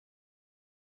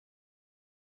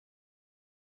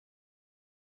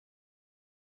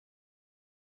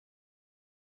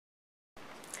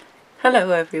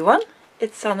Hello everyone,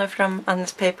 it's Anna from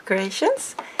Anna's Paper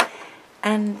Creations,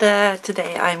 and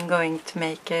today I'm going to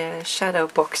make a shadow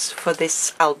box for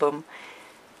this album.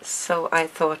 So I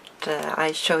thought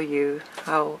I'd show you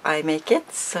how I make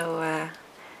it, so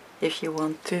if you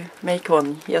want to make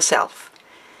one yourself.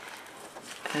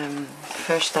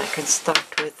 First I can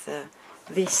start with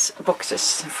these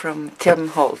boxes from Tim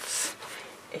Holtz.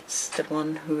 It's the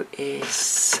one who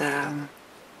is...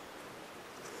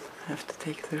 I have to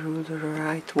take the ruler the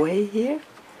right way here.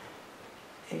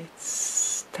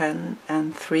 It's 10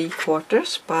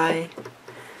 3/4 by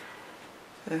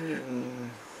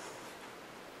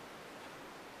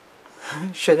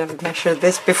should have measured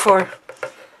this before.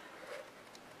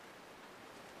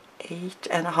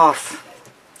 8.5.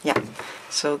 Yeah,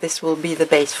 so this will be the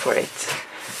base for it.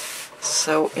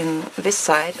 So in this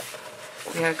side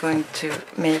we are going to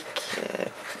make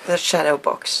the shadow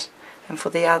box. And for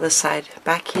the other side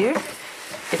back here,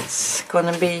 it's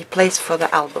gonna be place for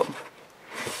the album.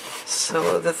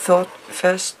 So the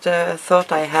first thought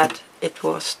I had, it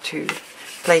was to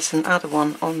place another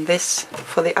one on this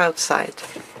for the outside,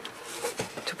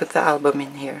 to put the album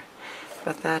in here.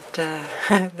 But that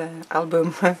the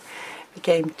album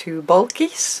became too bulky,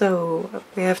 so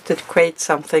we have to create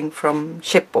something from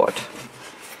chipboard.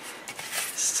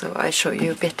 So I show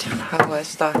you a bit how I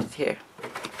started here.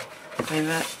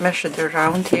 I measured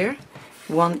around here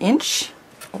 1 inch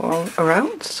all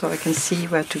around so I can see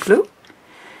where to glue,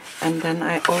 and then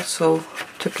I also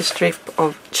took a strip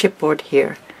of chipboard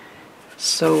here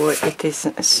so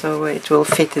it will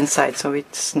fit inside, so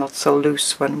it's not so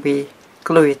loose when we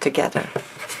glue it together.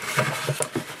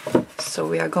 So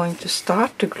we are going to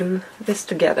start to glue this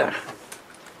together.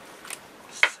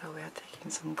 So we are taking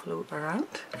some glue around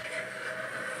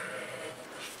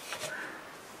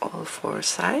all 4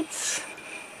 sides,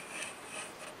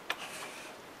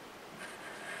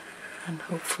 and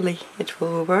hopefully it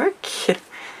will work.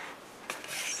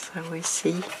 So we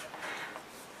see,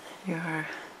 you are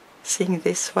seeing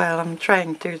this while I'm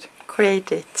trying to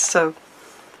create it, so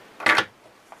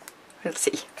we'll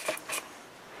see.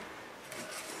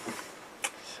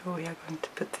 So we are going to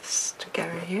put this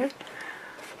together here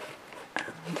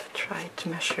and try to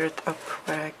measure it up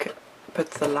where I could put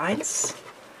the lines.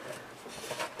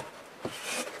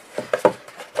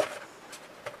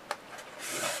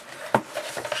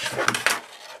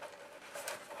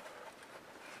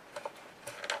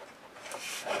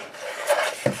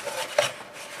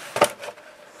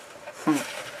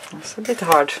 It's a bit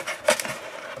hard.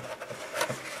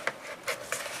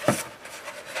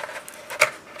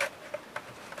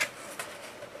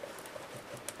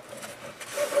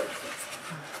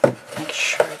 Make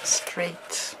sure it's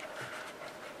straight.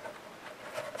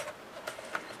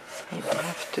 Maybe I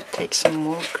have to take some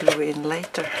more glue in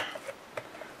later,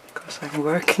 because I'm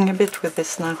working a bit with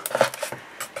this now.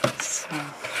 So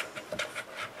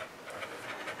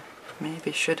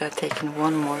maybe should have taken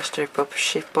one more strip of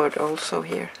chipboard also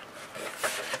here.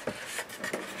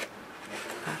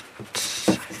 But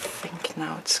I think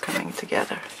now it's coming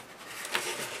together.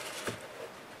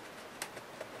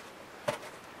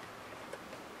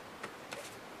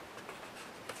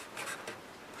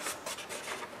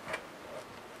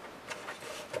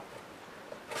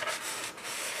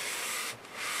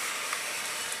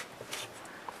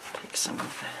 Take some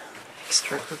of the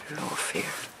extra glue off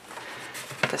here.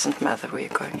 It doesn't matter, we're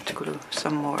going to glue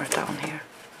some more down here.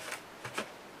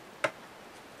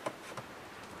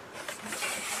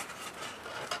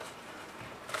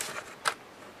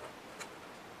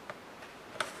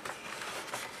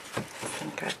 I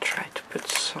think I'll try to put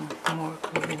some more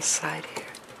glue inside here.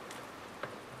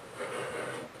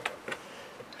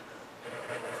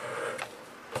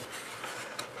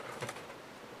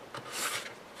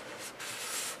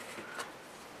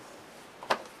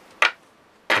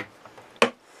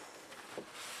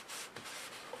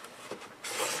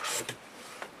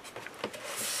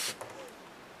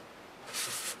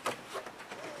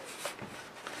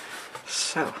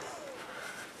 So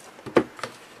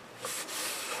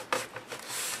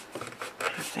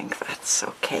I think that's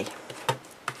okay.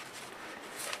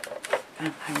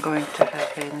 And I'm going to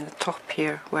have in the top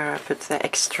here where I put the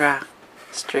extra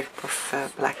strip of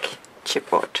black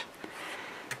chipboard.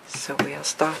 So we'll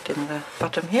start in the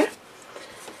bottom here,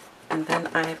 and then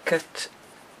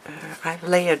I've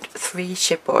layered 3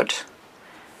 chipboard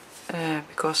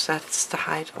because that's the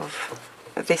height of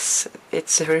this.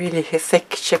 It's a really thick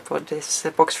chipboard, this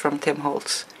box from Tim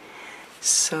Holtz.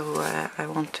 So I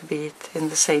want to be in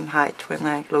the same height when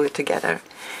I glue it together.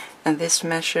 And this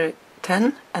measure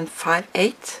 10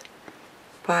 5/8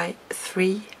 by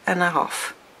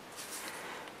 3.5.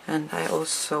 And I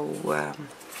also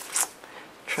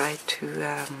try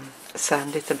to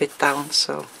sand it a bit down,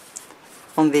 so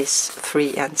on these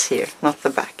 3 ends here, not the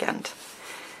back end.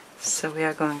 So we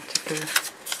are going to do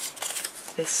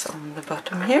this on the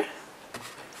bottom here.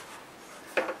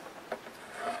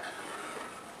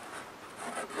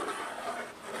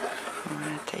 I'm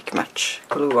going to take much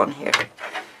glue on here,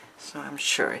 so I'm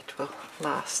sure it will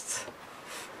last.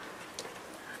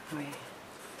 We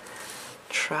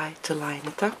try to line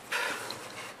it up,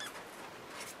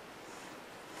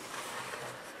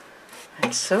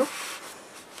 like so.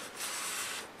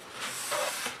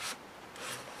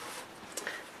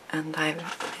 And I've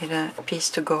made a piece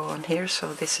to go on here,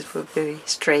 so this will be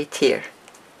straight here.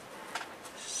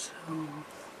 So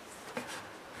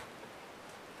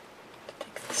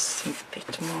take this a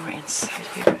bit more inside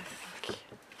here, I think.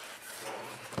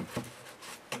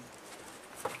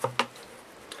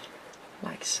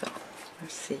 Like so.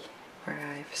 Let's see where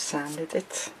I've sanded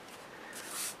it.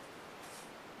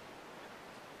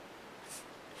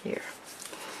 Here.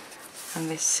 And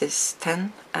this is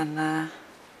 10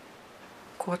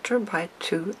 1/4 by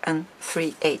 2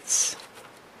 3/8.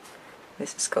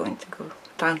 This is going to go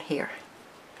down here.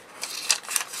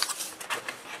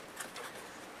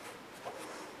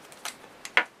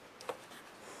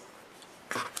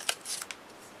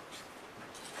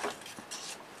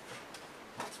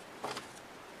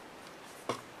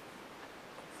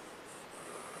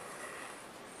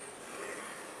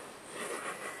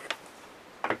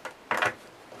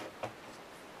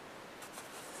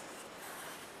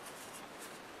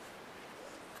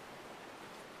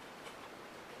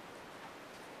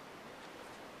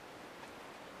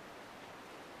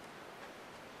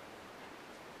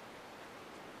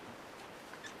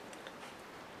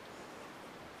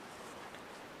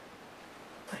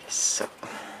 Like so. I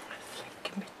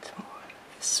think a bit more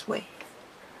this way.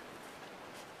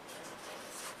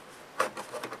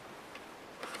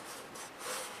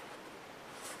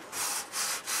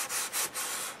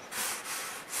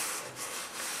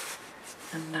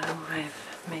 And now I've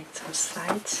made some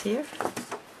sides here.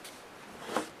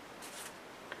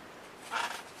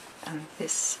 And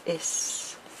this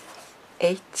is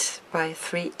 8 by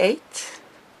 3/8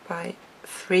 by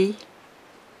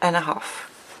 3.5.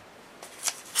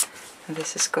 And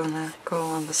this is gonna go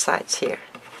on the sides here.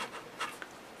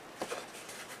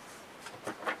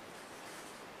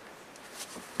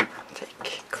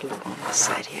 Take glue on the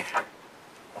side here.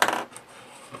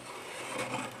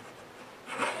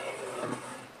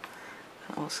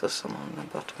 And also some on the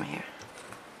bottom here.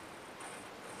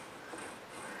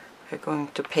 We're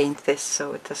going to paint this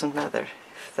so it doesn't matter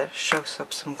if there shows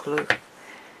up some glue.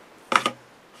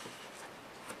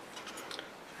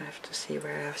 I have to see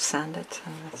where I've sanded,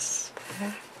 and it's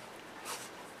there.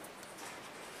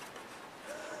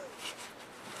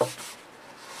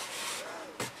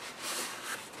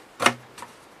 I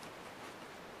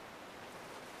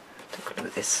have to glue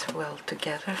this well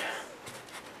together, like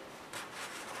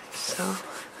so.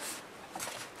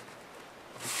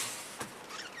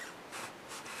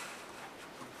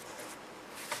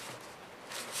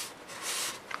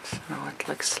 So now it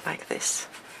looks like this.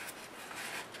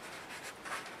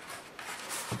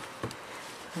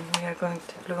 And we are going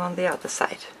to glue on the other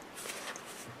side.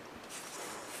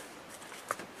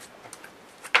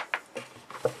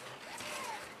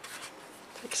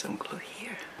 Take some glue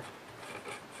here.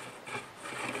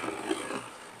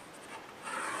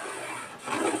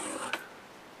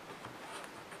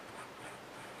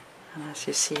 And as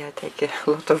you see, I take a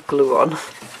lot of glue on.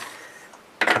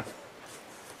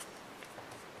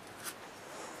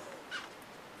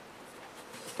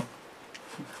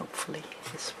 And hopefully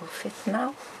this will fit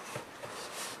now.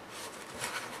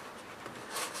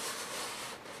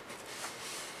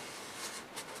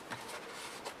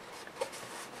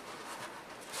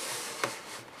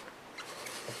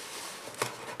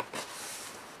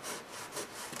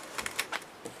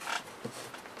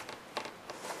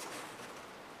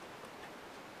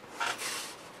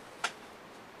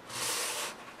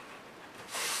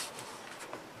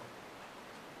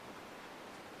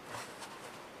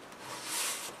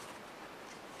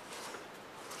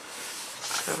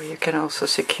 So you can also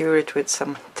secure it with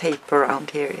some tape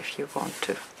around here if you want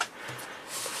to.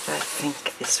 But I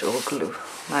think this will glue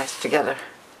nice together.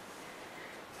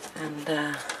 And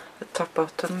the top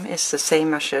bottom is the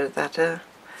same measure that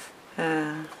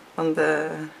on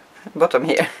the bottom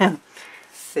here.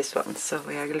 This one. So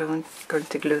we are going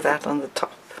to glue that on the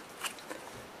top.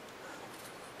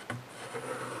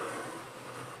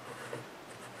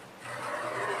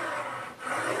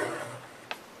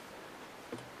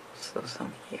 So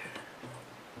some here.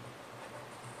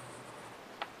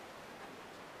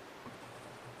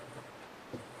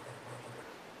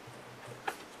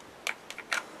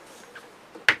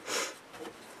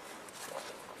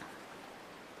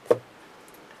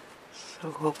 So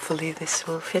hopefully this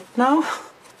will fit now.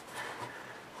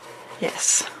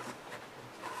 Yes.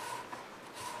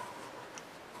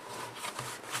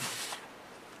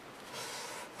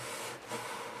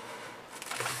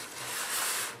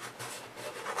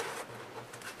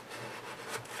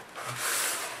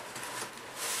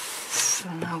 So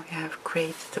now we have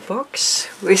created a box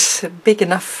which is big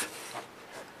enough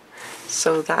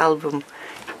so the album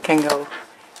can go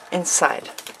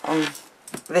inside on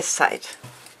this side.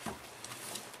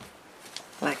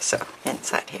 Like so,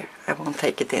 inside here. I won't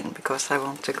take it in because I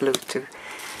want the glue to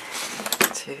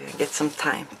get some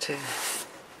time to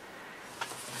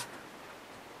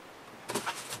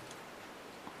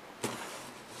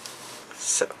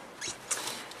so.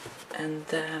 And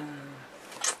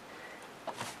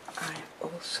I've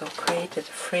also created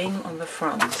a frame on the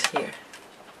front here.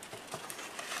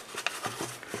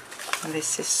 And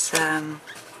this is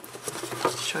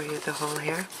I'll show you the hole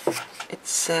here.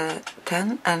 It's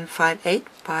 10 and 5/8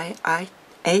 by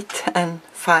 8 and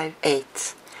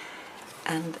 5/8.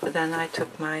 And then I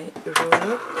took my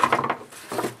ruler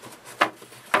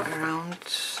around,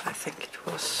 I think it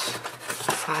was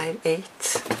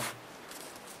 5/8.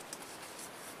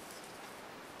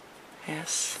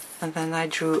 Yes, and then I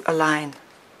drew a line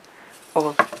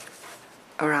all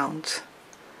around.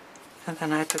 And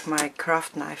then I took my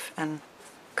craft knife and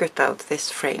cut out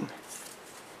this frame.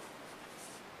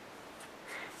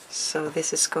 So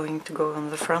this is going to go on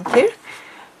the front here.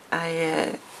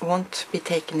 I won't be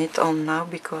taking it on now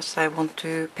because I want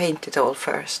to paint it all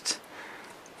first.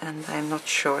 And I'm not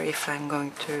sure if I'm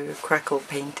going to crackle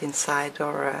paint inside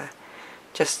or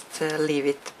just leave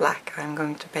it black. I'm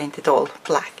going to paint it all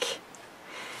black.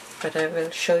 But I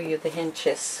will show you the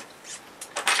hinges.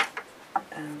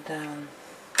 And I'm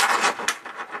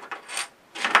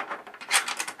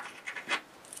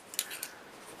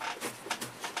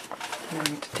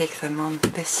going to take them on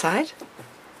this side.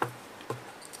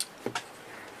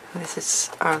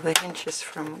 Are the hinges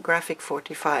from Graphic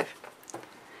 45,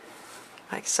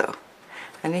 like so.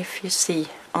 And if you see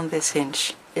on this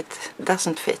hinge, it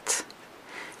doesn't fit.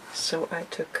 So I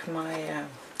took my,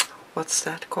 what's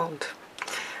that called?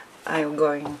 I'm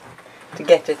going to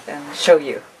get it and show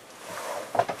you.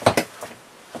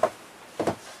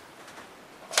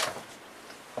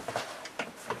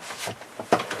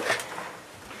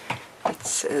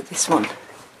 It's this one.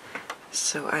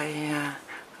 So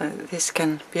this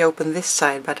can be open this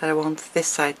side, but I want this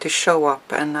side to show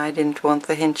up, and I didn't want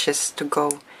the hinges to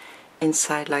go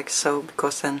inside like so,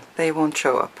 because then they won't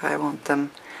show up. I want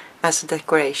them as a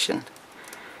decoration,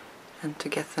 and to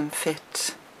get them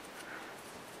fit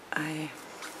I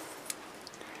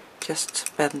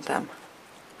just bend them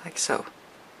like so.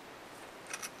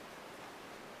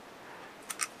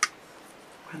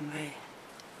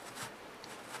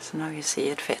 So now you see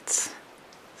it fits.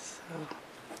 So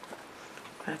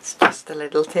that's just a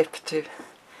little tip to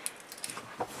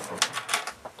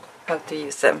how to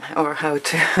use them, or how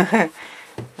to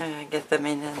get them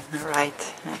in the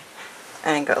right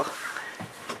angle.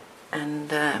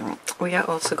 And we are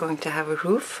also going to have a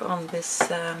roof on this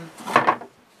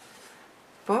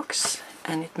box,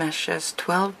 and it measures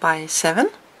 12 by 7,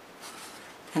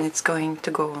 and it's going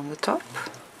to go on the top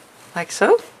like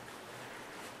so.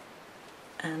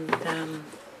 And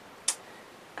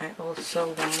I also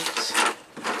want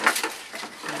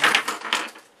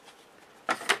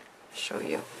show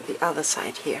you the other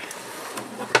side here.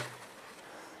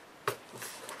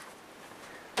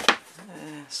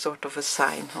 Sort of a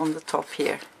sign on the top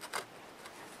here.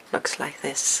 Looks like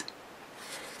this.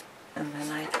 And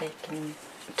then I take in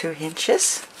 2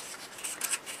 hinges,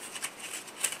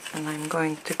 and I'm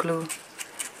going to glue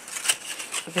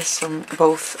this on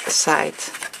both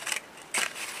sides.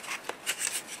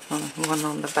 One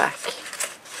on the back.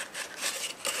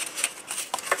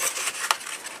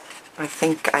 I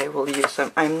think I will use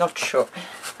them. I'm not sure.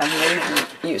 I may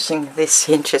be using these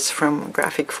hinges from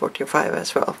Graphic 45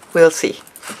 as well. We'll see.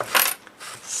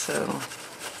 So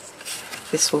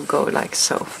this will go like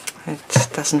so. It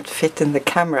doesn't fit in the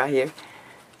camera here.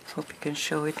 Hope you can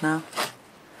show it now.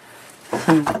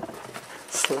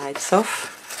 Slides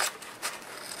off.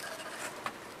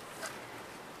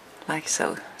 Like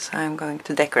so. So I'm going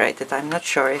to decorate it. I'm not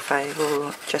sure if I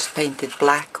will just paint it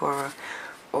black or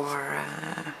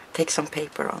take some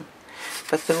paper on.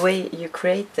 But the way you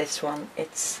create this one,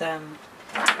 it's from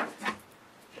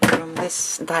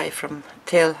this die from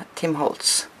Tim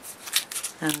Holtz,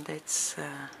 and it's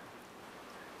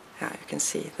yeah, you can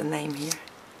see the name here.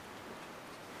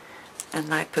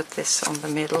 And I put this on the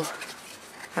middle.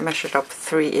 I measured up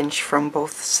 3 inches from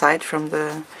both sides from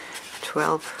the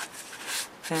 12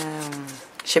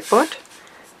 chipboard,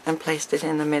 and placed it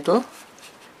in the middle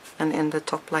and in the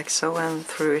top like so, and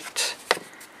threw it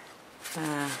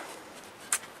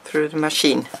through the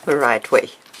machine the right way,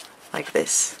 like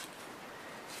this.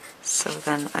 So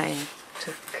then I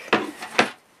took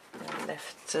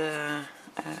left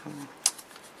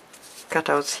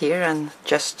cutouts here and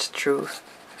just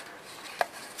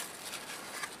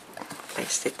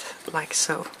placed it like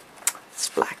so. It's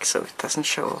black so it doesn't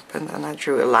show up, and then I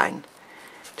drew a line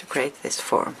to create this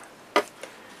form.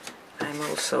 I'm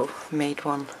also made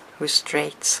one who's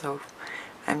straight, so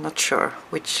I'm not sure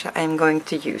which I'm going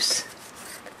to use.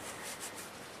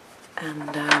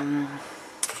 And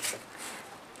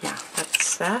yeah,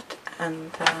 that's that.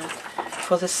 And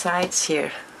for the sides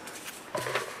here,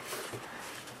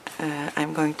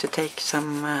 I'm going to take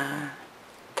some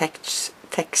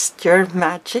texture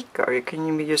magic, or you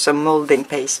can use some molding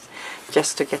paste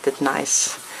just to get it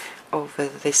nice over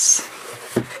this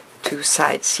two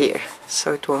sides here,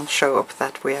 so it won't show up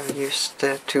that we have used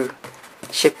two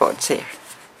chipboards here.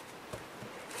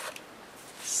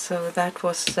 So that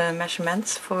was the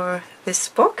measurements for this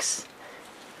box,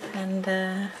 and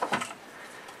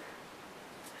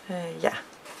yeah,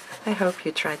 I hope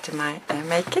you try to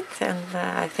make it, and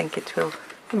I think it will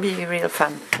be real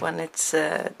fun when it's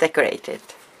decorated.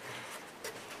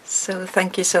 So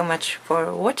thank you so much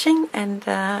for watching, and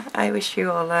I wish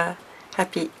you all a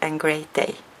happy and great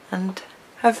day, and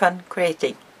have fun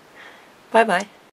creating. Bye bye.